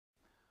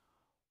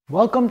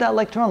Welcome to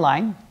Lecture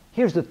Online.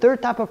 Here's the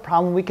third type of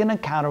problem we can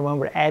encounter when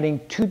we're adding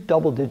two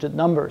double-digit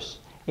numbers.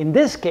 In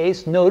this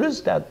case,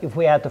 notice that if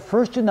we add the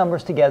first two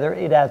numbers together,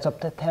 it adds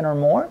up to 10 or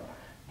more.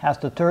 Has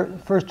the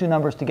first two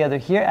numbers together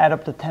here add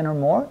up to 10 or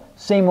more.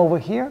 Same over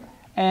here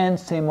and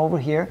same over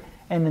here.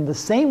 And in the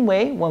same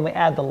way, when we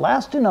add the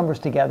last two numbers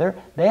together,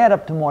 they add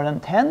up to more than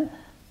 10.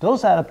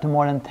 Those add up to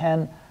more than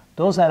 10.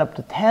 Those add up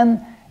to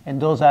 10. And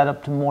those add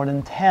up to more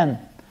than 10.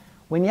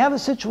 When you have a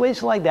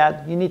situation like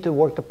that, you need to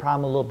work the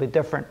problem a little bit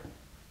different.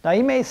 Now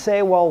you may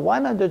say, well, why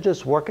not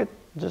just work it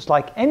just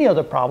like any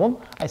other problem?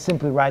 I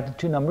simply write the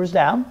two numbers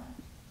down.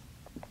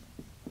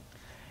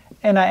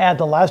 And I add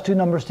the last two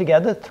numbers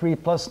together. 3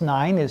 plus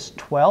 9 is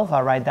 12. I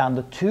write down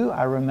the 2.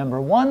 I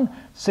remember 1.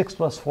 6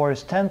 plus 4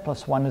 is 10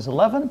 plus 1 is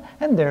 11.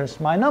 And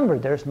there's my number.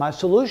 There's my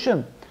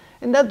solution.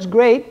 And that's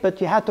great, but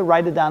you have to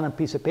write it down on a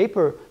piece of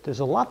paper. There's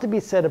a lot to be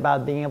said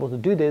about being able to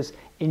do this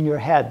in your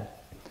head.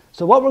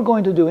 So what we're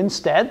going to do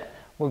instead,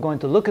 we're going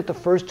to look at the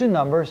first two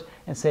numbers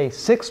and say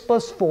 6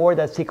 plus 4,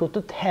 that's equal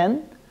to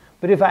 10.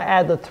 But if I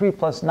add the 3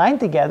 plus 9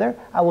 together,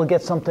 I will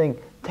get something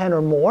 10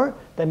 or more.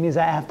 That means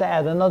I have to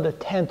add another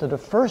 10 to the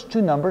first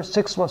two numbers.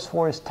 6 plus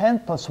 4 is 10,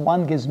 plus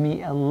 1 gives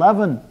me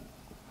 11.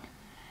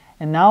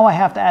 And now I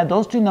have to add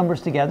those two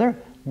numbers together.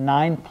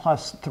 9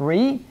 plus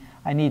 3.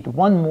 I need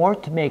one more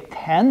to make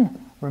 10.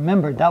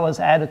 Remember, that was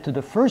added to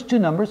the first two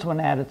numbers.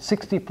 When I added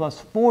 60 plus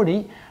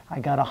 40,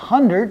 I got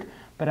 100.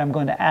 But I'm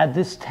going to add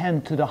this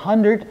 10 to the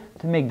 100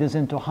 to make this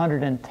into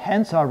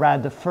 110. So I'll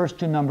add the first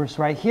two numbers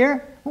right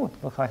here. Oh, it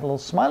looks like a little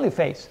smiley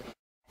face.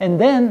 And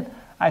then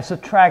I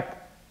subtract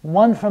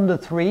 1 from the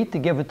 3 to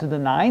give it to the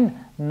 9.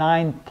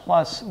 9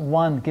 plus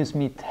 1 gives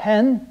me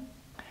 10.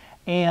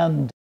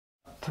 And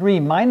 3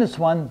 minus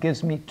 1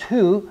 gives me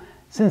 2.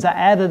 Since I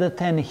added a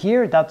 10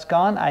 here, that's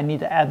gone. I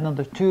need to add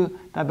another 2.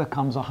 That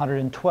becomes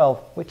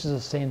 112, which is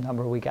the same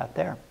number we got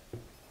there.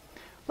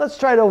 Let's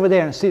try it over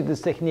there and see if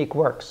this technique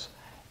works.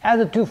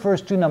 Add the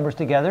first two numbers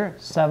together.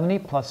 70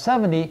 plus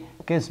 70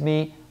 gives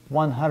me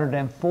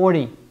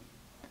 140.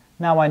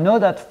 Now I know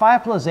that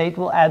 5 plus 8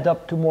 will add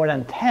up to more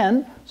than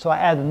 10, so I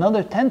add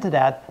another 10 to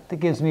that. That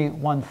gives me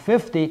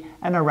 150,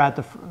 and I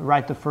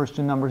write the first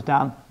two numbers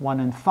down, 1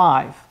 and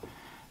 5.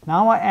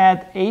 Now I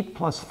add 8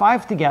 plus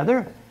 5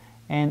 together,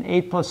 and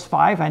 8 plus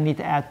 5, I need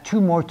to add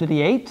 2 more to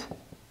the 8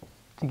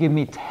 to give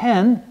me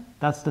 10.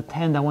 That's the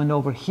 10 that went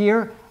over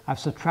here. I've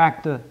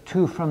subtracted the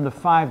 2 from the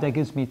 5, that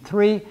gives me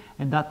 3,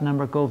 and that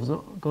number goes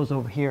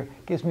over here,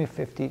 gives me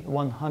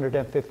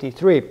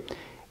 153.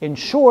 In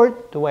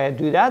short, the way I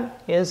do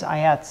that is I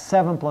add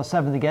 7 plus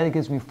 7 together,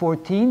 gives me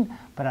 14,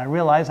 but I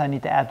realize I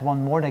need to add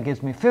one more, that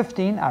gives me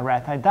 15. I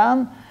write that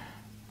down.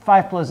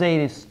 5 plus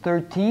 8 is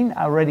 13.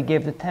 I already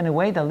gave the 10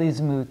 away, that leaves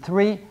me with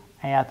 3.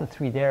 I add the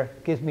 3 there,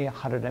 gives me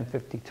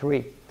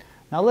 153.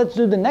 Now let's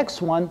do the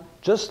next one,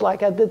 just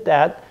like I did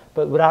that,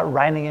 but without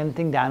writing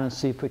anything down, and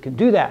see if we can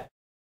do that.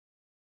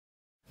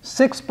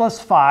 6 plus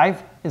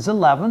 5 is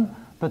 11,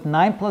 but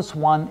 9 plus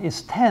 1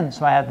 is 10.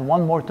 So I add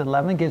one more to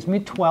 11, gives me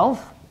 12.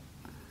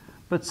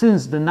 But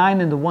since the 9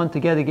 and the 1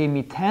 together gave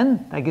me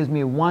 10, that gives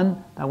me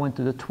 1. That went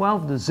to the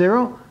 12. The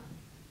 0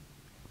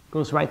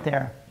 goes right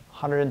there,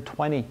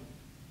 120.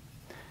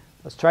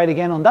 Let's try it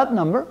again on that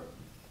number.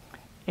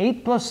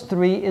 8 plus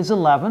 3 is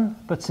 11,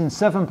 but since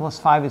 7 plus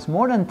 5 is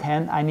more than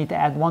 10, I need to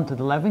add 1 to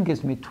the 11,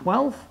 gives me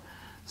 12.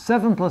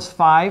 7 plus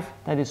 5,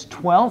 that is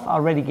 12. I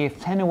already gave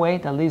 10 away,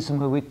 that leaves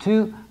me with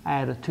 2. I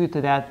add a 2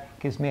 to that,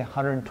 gives me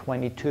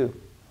 122.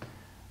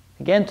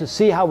 Again, to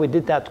see how we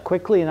did that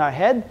quickly in our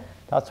head,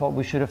 that's what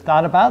we should have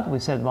thought about. We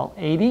said, well,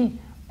 80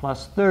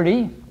 plus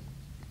 30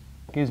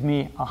 gives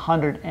me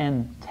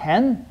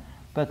 110.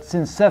 But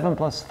since 7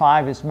 plus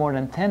 5 is more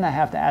than 10, I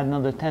have to add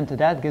another 10 to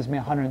that, gives me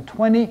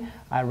 120.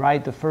 I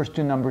write the first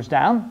two numbers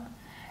down.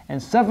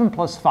 And 7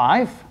 plus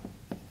 5,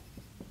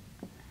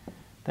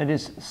 that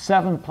is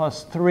 7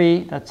 plus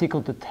 3, that's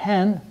equal to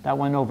 10. That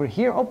went over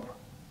here. Oh,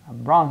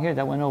 I'm wrong here.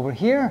 That went over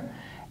here.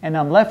 And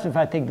I'm left, if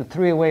I take the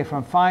 3 away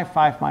from 5,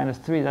 5 minus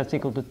 3, that's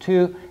equal to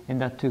 2.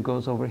 And that 2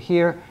 goes over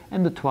here.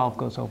 And the 12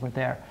 goes over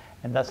there.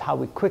 And that's how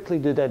we quickly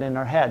do that in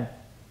our head.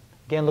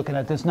 Again, looking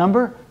at this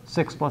number,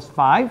 6 plus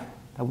 5,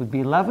 that would be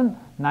 11.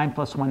 9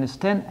 plus 1 is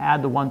 10.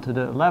 Add the 1 to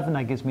the 11,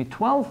 that gives me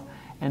 12.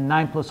 And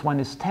 9 plus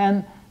 1 is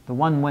 10. The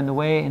 1 went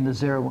away, and the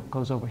 0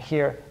 goes over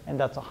here. And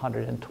that's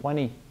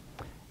 120.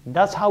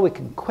 That's how we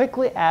can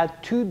quickly add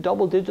two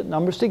double-digit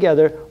numbers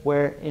together,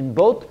 where in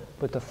both,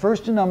 with the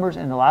first two numbers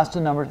and the last two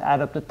numbers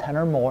add up to 10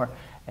 or more.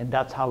 And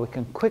that's how we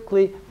can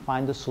quickly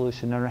find the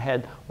solution in our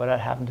head without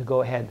having to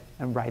go ahead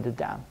and write it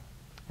down.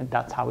 And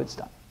that's how it's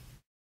done.